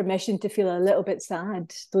 the permission to feel a little bit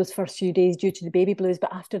sad those first few days due to the baby blues,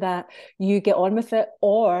 but after that you get on with it,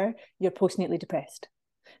 or you're postnatally depressed.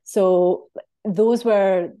 So that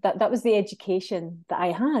was the education that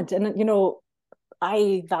I had, and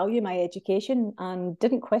I value my education and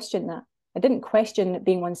didn't question that. I didn't question it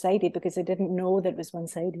being one-sided, because I didn't know that it was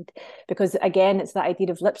one-sided. Because again, it's that idea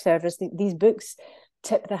of lip service. These books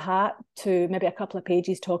tip the hat to maybe a couple of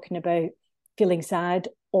pages talking about feeling sad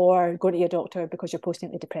or going to your doctor because you're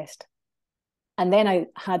postnatally depressed. And then I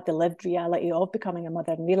had the lived reality of becoming a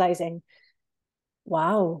mother and realizing,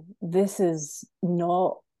 wow, this is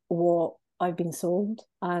not what I've been sold.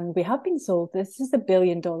 And we have been sold. This is the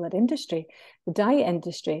billion-dollar industry, the diet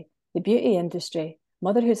industry, the beauty industry.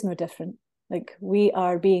 Motherhood's no different. Like, we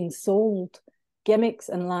are being sold gimmicks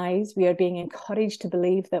and lies. We are being encouraged to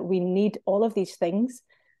believe that we need all of these things.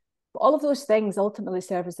 But all of those things ultimately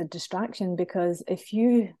serve as a distraction, because if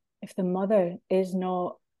the mother is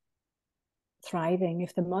not thriving,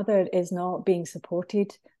 if the mother is not being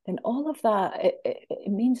supported, then all of that,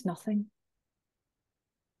 it means nothing.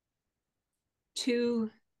 To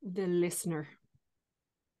the listener,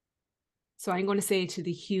 so I'm going to say to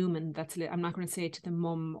the human I'm not going to say to the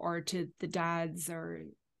mum or to the dads, or,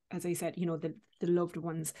 as I said, the loved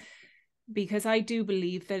ones, because I do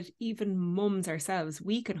believe that even mums ourselves,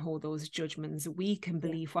 we can hold those judgments, we can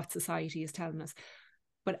believe what society is telling us.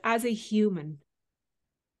 But as a human,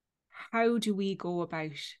 how do we go about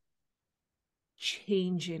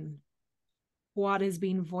changing what has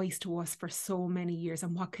been voiced to us for so many years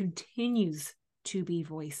and what continues to be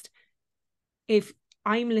voiced. If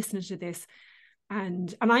I'm listening to this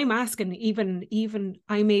and I'm asking, even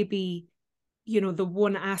I may be, the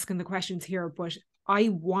one asking the questions here, but I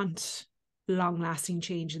want long-lasting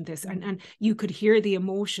change in this. And you could hear the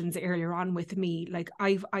emotions earlier on with me. Like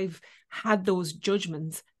I've had those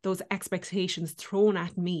judgments, those expectations thrown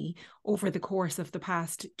at me over the course of the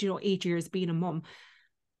past 8 years being a mum.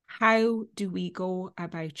 How do we go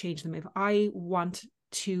about changing them? If I want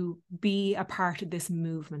to be a part of this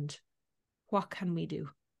movement, what can we do?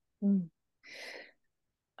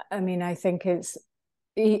 I mean, I think it's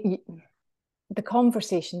the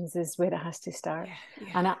conversations is where it has to start.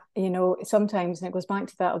 And sometimes, and it goes back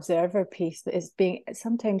to that observer piece, that is being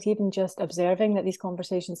sometimes even just observing that these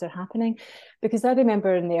conversations are happening. Because I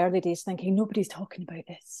remember in the early days thinking, nobody's talking about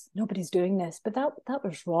this, nobody's doing this, but that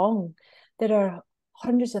was wrong. There are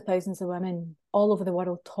hundreds of thousands of women all over the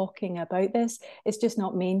world talking about this. It's just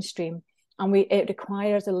not mainstream, and it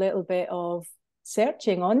requires a little bit of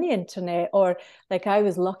searching on the internet. Or like, I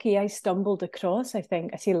was lucky, I stumbled across, I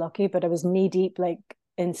say lucky, but I was knee deep, like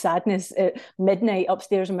in sadness at midnight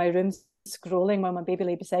upstairs in my room, scrolling while my baby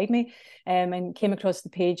lay beside me, and came across the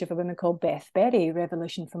page of a woman called Beth Berry,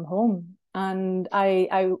 Revolution from Home. And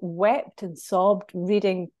I wept and sobbed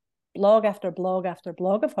reading blog after blog after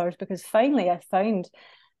blog of hers, because finally I found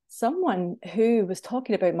someone who was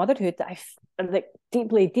talking about motherhood that I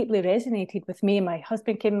deeply resonated with me. My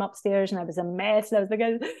husband came upstairs and I was a mess. And I was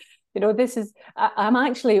like, this is, I'm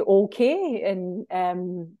actually okay.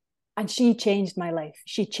 And she changed my life.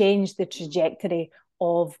 She changed the trajectory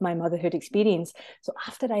of my motherhood experience. So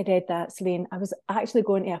after I read that, Celine, I was actually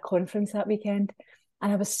going to a conference that weekend,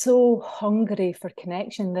 and I was so hungry for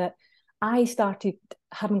connection that I started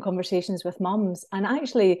having conversations with mums, and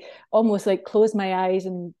actually almost like closed my eyes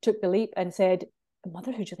and took the leap and said,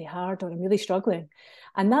 motherhood's really hard, or I'm really struggling.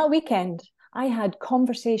 And that weekend, I had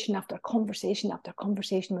conversation after conversation after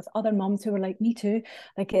conversation with other mums who were like, me too.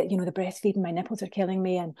 Like, the breastfeeding, my nipples are killing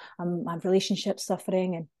me, and my relationship's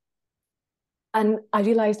suffering. And I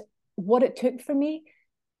realized what it took for me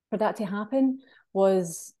for that to happen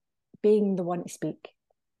was being the one to speak.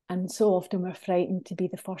 And so often we're frightened to be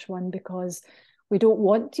the first one, because we don't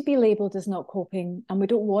want to be labelled as not coping, and we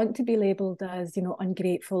don't want to be labelled as,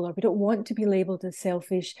 ungrateful, or we don't want to be labelled as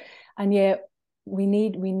selfish. And yet we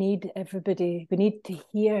need everybody, we need to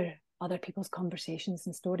hear other people's conversations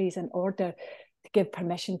and stories in order to give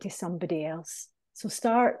permission to somebody else. So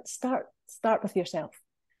start with yourself,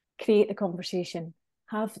 create the conversation,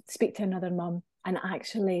 speak to another mum, and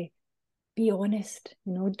actually be honest.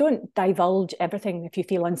 Don't divulge everything if you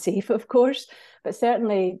feel unsafe, of course, but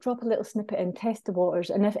certainly drop a little snippet and test the waters.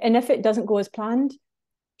 And if it doesn't go as planned,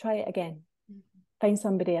 try it again. Find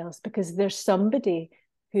somebody else, because there's somebody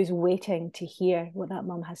who's waiting to hear what that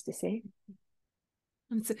mum has to say.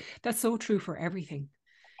 And that's so true for everything.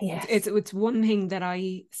 Yes. It's one thing that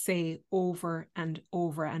I say over and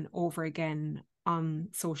over and over again on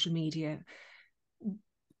social media,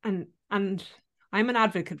 and I'm an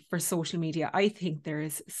advocate for social media. I think there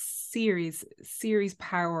is serious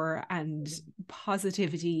power and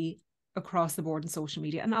positivity across the board in social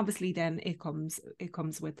media, and obviously then it comes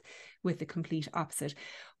with the complete opposite.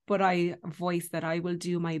 But I voice that I will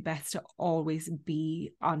do my best to always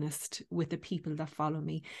be honest with the people that follow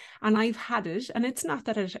me. And I've had it, and it's not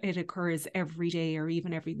that it occurs every day or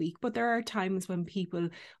even every week, but there are times when people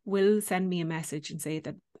will send me a message and say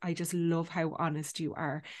that I just love how honest you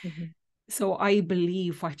are. Mm-hmm. So I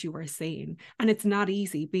believe what you were saying. And it's not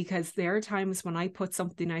easy, because there are times when I put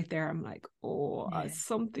something out there, I'm like, is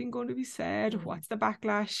something going to be said? Mm-hmm. What's the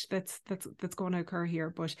backlash that's going to occur here?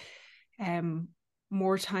 But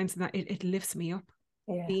more times than that, it lifts me up.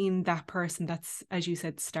 Being that person that's, as you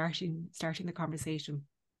said, starting the conversation.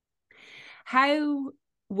 How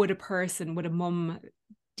would a mum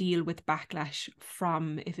deal with backlash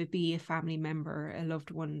from, if it be a family member, a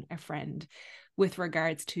loved one, a friend, with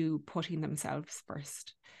regards to putting themselves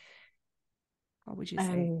first? What would you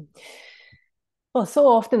say? Well, so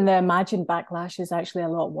often the imagined backlash is actually a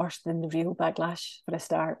lot worse than the real backlash, for a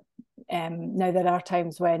start. Now, there are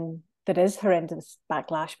times when there is horrendous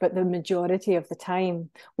backlash, but the majority of the time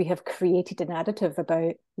we have created a narrative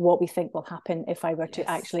about what we think will happen if I were to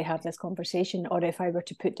actually have this conversation, or if I were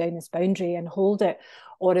to put down this boundary and hold it,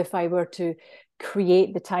 or if I were to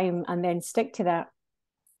create the time and then stick to that.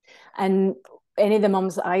 And any of the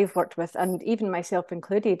mums that I've worked with, and even myself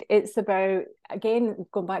included, it's about, again,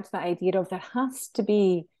 going back to that idea of there has to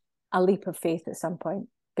be a leap of faith at some point.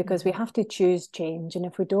 because we have to choose change. And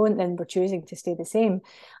if we don't, then we're choosing to stay the same.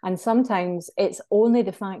 And sometimes it's only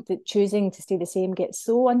the fact that choosing to stay the same gets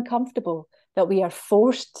so uncomfortable that we are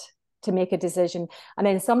forced to make a decision. And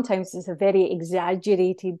then sometimes it's a very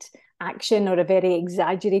exaggerated action or a very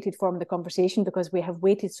exaggerated form of the conversation because we have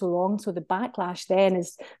waited so long. So the backlash then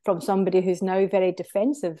is from somebody who's now very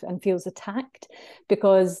defensive and feels attacked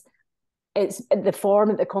because it's the form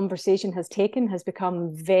that the conversation has taken has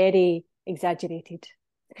become very exaggerated.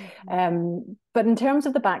 But in terms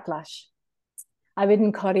of the backlash, I would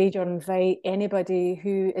encourage or invite anybody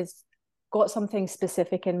who is got something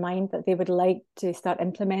specific in mind that they would like to start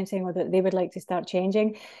implementing or that they would like to start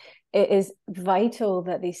changing. It is vital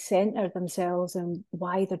that they center themselves on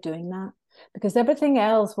why they're doing that, because everything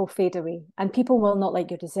else will fade away and people will not like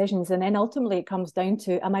your decisions. And then ultimately it comes down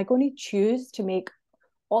to, am I going to choose to make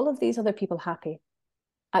all of these other people happy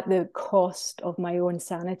at the cost of my own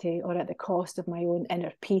sanity or at the cost of my own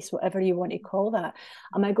inner peace, whatever you want to call that?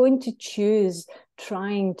 Am I going to choose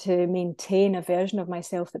trying to maintain a version of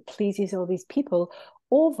myself that pleases all these people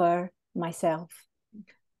over myself?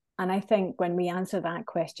 And I think when we answer that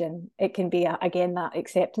question, it can be, again, that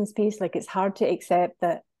acceptance piece. Like, it's hard to accept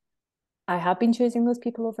that I have been choosing those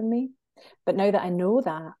people over me. But now that I know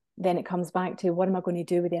that, then it comes back to, what am I going to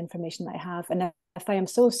do with the information that I have? And if I am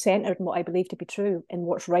so centered in what I believe to be true and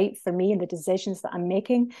what's right for me and the decisions that I'm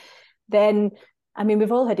making, then, I mean,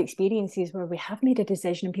 we've all had experiences where we have made a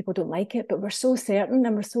decision and people don't like it, but we're so certain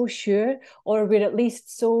and we're so sure, or we're at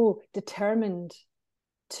least so determined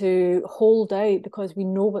to hold out because we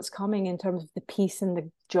know what's coming in terms of the peace and the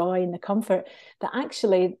joy and the comfort, that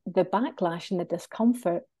actually the backlash and the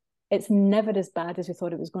discomfort, it's never as bad as we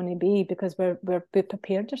thought it was going to be because we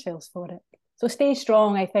prepared ourselves for it. So stay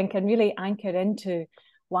strong, I think, and really anchor into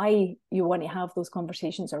why you want to have those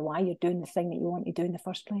conversations or why you're doing the thing that you want to do in the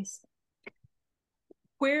first place.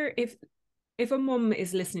 Where if a mum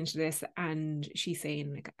is listening to this and she's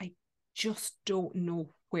saying, like, I just don't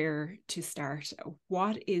know where to start,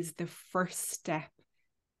 what is the first step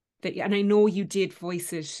that, and I know you did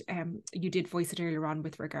voice it earlier on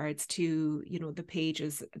with regards to, you know, the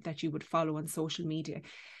pages that you would follow on social media,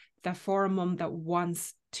 that for a mum that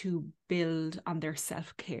wants to build on their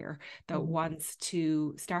self-care, that wants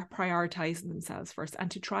to start prioritizing themselves first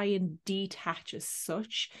and to try and detach as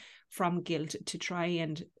such from guilt, to try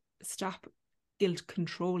and stop guilt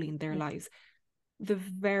controlling their lives, they're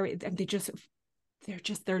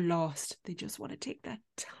lost. They just want to take that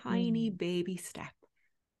tiny baby step.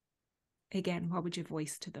 Again, what would you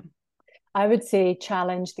voice to them? I would say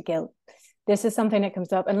challenge the guilt. This is something that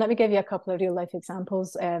comes up, and let me give you a couple of real life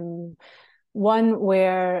examples. One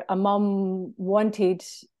where a mum wanted,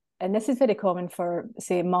 and this is very common for,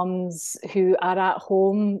 say, mums who are at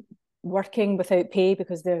home working without pay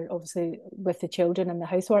because they're obviously with the children and the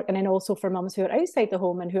housework, and then also for mums who are outside the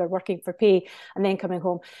home and who are working for pay and then coming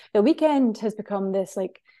home. The weekend has become this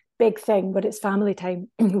like big thing, but it's family time.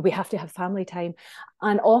 We have to have family time,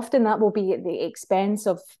 and often that will be at the expense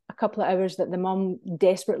of a couple of hours that the mum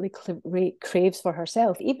desperately craves for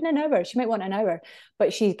herself. Even an hour, she might want an hour,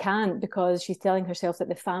 but she can't because she's telling herself that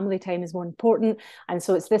the family time is more important. And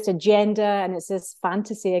so it's this agenda and it's this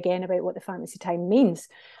fantasy again about what the fantasy time means.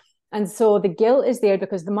 And so the guilt is there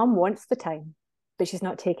because the mum wants the time, but she's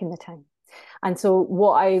not taking the time. And so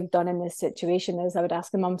what I've done in this situation is I would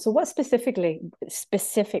ask the mum, so what specifically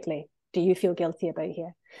do you feel guilty about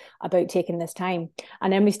here, about taking this time?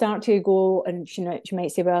 And then we start to go, and she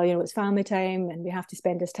might say, well, you know, it's family time and we have to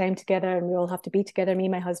spend this time together and we all have to be together, me,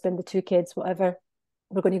 my husband, the two kids, whatever.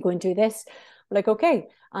 We're going to go and do this. We're like, okay.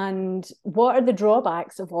 And what are the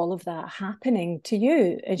drawbacks of all of that happening to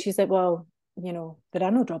you? And she's like, well, you know, there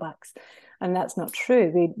are no drawbacks. And that's not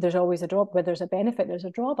true. There's always a drawback. Where there's a benefit, there's a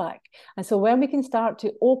drawback. And so when we can start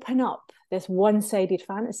to open up this one-sided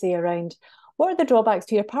fantasy around, what are the drawbacks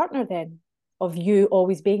to your partner then of you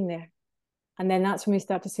always being there? And then that's when we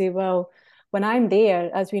start to say, well, when I'm there,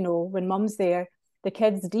 as we know, when mum's there, the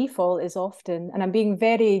kids' default is often, and I'm being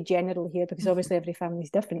very general here because obviously every family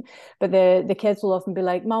is different, but the kids will often be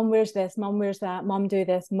like, mum, where's this? Mum, where's that? Mum, do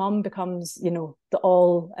this. Mum becomes, you know, the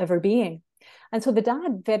all ever being. And so the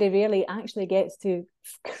dad very rarely actually gets to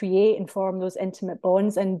create and form those intimate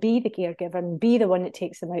bonds and be the caregiver and be the one that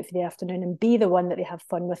takes them out for the afternoon and be the one that they have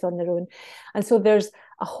fun with on their own. And so there's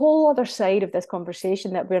a whole other side of this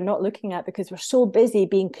conversation that we're not looking at because we're so busy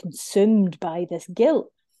being consumed by this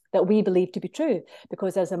guilt that we believe to be true.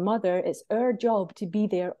 Because as a mother, it's our job to be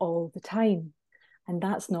there all the time. And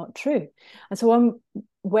that's not true. And so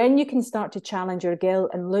when you can start to challenge your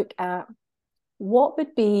guilt and look at what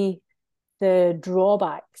would be the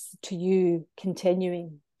drawbacks to you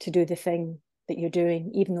continuing to do the thing that you're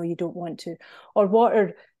doing, even though you don't want to? Or what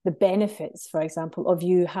are the benefits, for example, of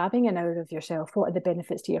you having an hour of yourself? What are the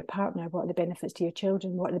benefits to your partner? What are the benefits to your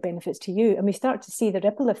children? What are the benefits to you? And we start to see the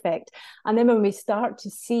ripple effect. And then when we start to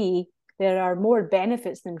see there are more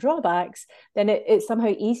benefits than drawbacks, then it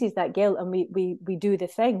somehow eases that guilt, and we do the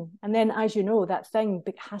thing. And then, as you know, that thing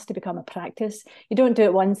has to become a practice. You don't do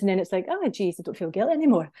it once and then it's like, oh geez, I don't feel guilt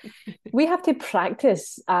anymore. We have to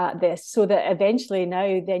practice this, so that eventually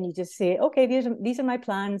now then you just say, okay, these are my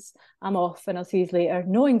plans, I'm off and I'll see you later,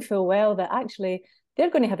 knowing full well that actually they're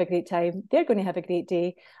going to have a great time, they're going to have a great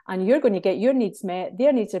day, and you're going to get your needs met,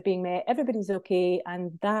 their needs are being met, everybody's okay,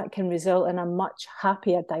 and that can result in a much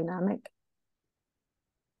happier dynamic.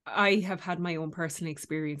 I have had my own personal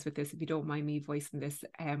experience with this, if you don't mind me voicing this.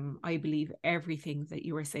 I believe everything that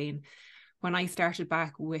you were saying. When I started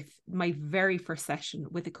back with my very first session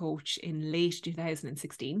with a coach in late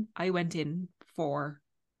 2016, I went in for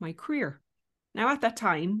my career. Now, at that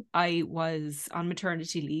time, I was on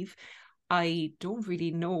maternity leave. I don't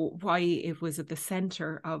really know why it was at the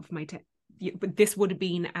center of my but this would have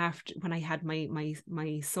been after when I had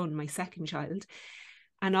my son, my second child.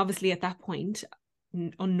 And obviously at that point,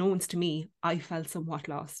 unknowns to me, I felt somewhat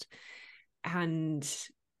lost. And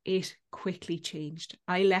it quickly changed.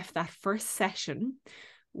 I left that first session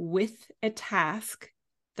with a task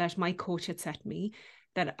that my coach had set me,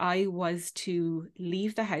 that I was to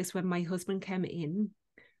leave the house when my husband came in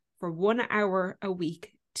for 1 hour a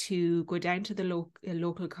week to go down to the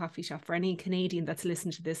local coffee shop. For any Canadian that's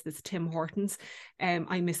listened to this, that's Tim Hortons.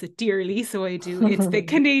 I miss it dearly, so I do. It's the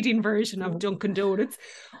Canadian version of Dunkin' Donuts.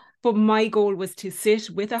 But my goal was to sit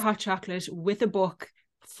with a hot chocolate, with a book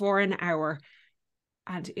for an hour.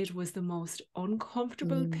 And it was the most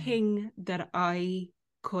uncomfortable thing that I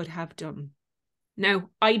could have done. Now,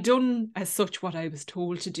 I done as such what I was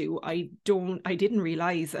told to do. I didn't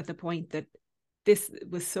realize at the point that this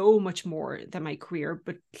was so much more than my career,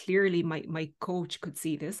 but clearly my coach could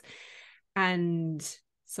see this. And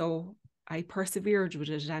so I persevered with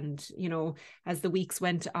it. And, as the weeks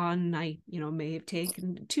went on, I, may have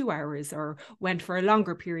taken 2 hours or went for a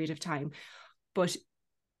longer period of time. But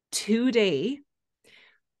today,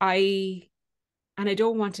 and I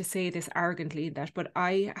don't want to say this arrogantly, but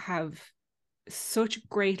I have such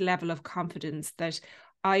great level of confidence that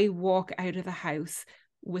I walk out of the house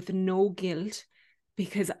with no guilt,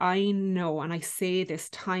 because I know, and I say this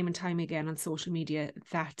time and time again on social media,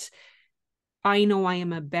 that I know I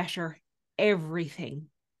am a better everything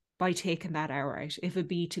by taking that hour out. If it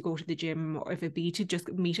be to go to the gym, or if it be to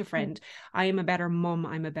just meet a friend, I am a better mum,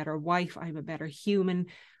 I'm a better wife, I'm a better human.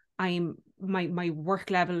 My work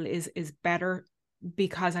level is better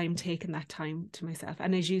because I'm taking that time to myself.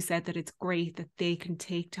 And as you said, that it's great that they can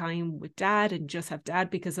take time with dad and just have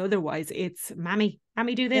dad, because otherwise it's mommy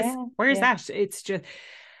do this, where's that? It's just,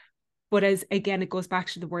 but as again, it goes back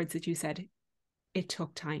to the words that you said, it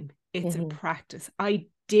took time, it's a practice. I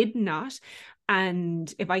did not.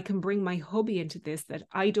 And if I can bring my hubby into this, that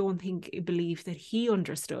I don't believe that he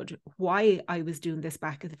understood why I was doing this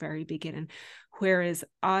back at the very beginning. Whereas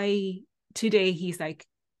today he's like,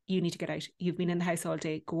 you need to get out. You've been in the house all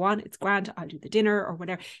day. Go on, it's grand. I'll do the dinner or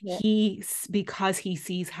whatever. Yeah. Because he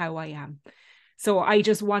sees how I am. So I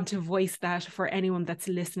just want to voice that for anyone that's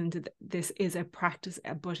listening to this, is a practice,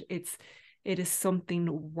 but it is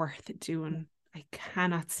something worth doing. I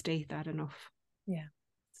cannot state that enough. Yeah,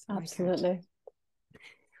 so absolutely.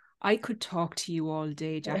 I could talk to you all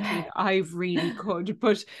day, Jacqueline. I really could.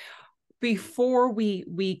 But before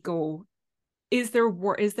we go, is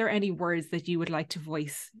there any words that you would like to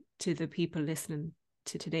voice to the people listening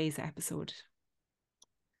to today's episode?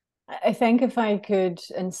 I think if I could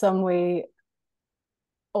in some way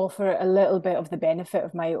offer a little bit of the benefit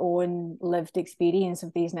of my own lived experience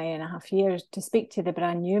of these 9.5 years, to speak to the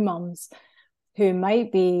brand new mums who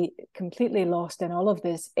might be completely lost in all of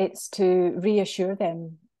this, it's to reassure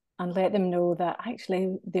them and let them know that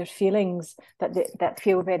actually their feelings that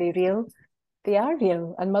feel very real, they are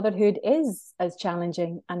real, and motherhood is as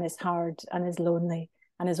challenging and as hard and as lonely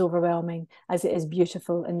and as overwhelming as it is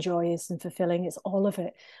beautiful and joyous and fulfilling. It's all of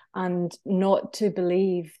it. And not to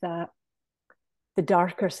believe that the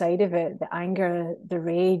darker side of it, the anger, the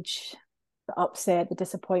rage, the upset, the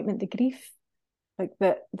disappointment, the grief, like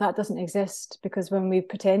that doesn't exist. Because when we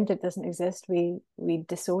pretend it doesn't exist, we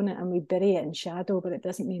disown it and we bury it in shadow, but it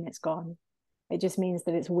doesn't mean it's gone. It just means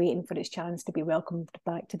that it's waiting for its chance to be welcomed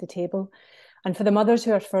back to the table. And for the mothers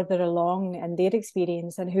who are further along in their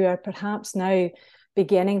experience and who are perhaps now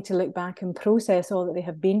beginning to look back and process all that they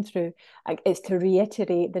have been through, it's to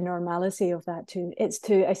reiterate the normalcy of that too. It's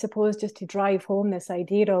to, I suppose, just to drive home this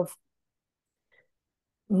idea of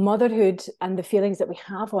motherhood and the feelings that we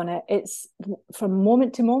have on it, it's from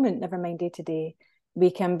moment to moment, never mind day to day. We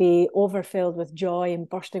can be overfilled with joy and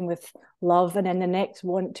bursting with love, and then the next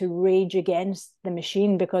want to rage against the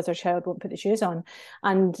machine because our child won't put the shoes on.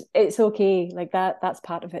 And it's okay, like that's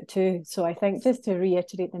part of it too. So I think just to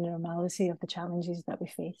reiterate the normalcy of the challenges that we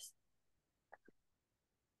face.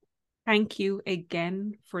 Thank you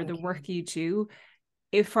again for the work you do.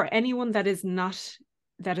 If for anyone that is not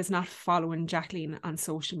following Jacqueline on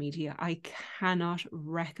social media, I cannot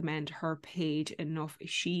recommend her page enough.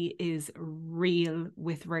 She is real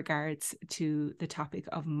with regards to the topic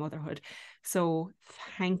of motherhood. So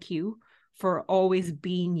thank you for always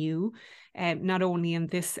being you, not only in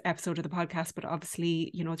this episode of the podcast, but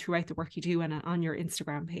obviously, you know, throughout the work you do and on your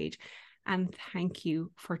Instagram page. And thank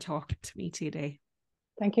you for talking to me today.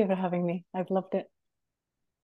 Thank you for having me. I've loved it.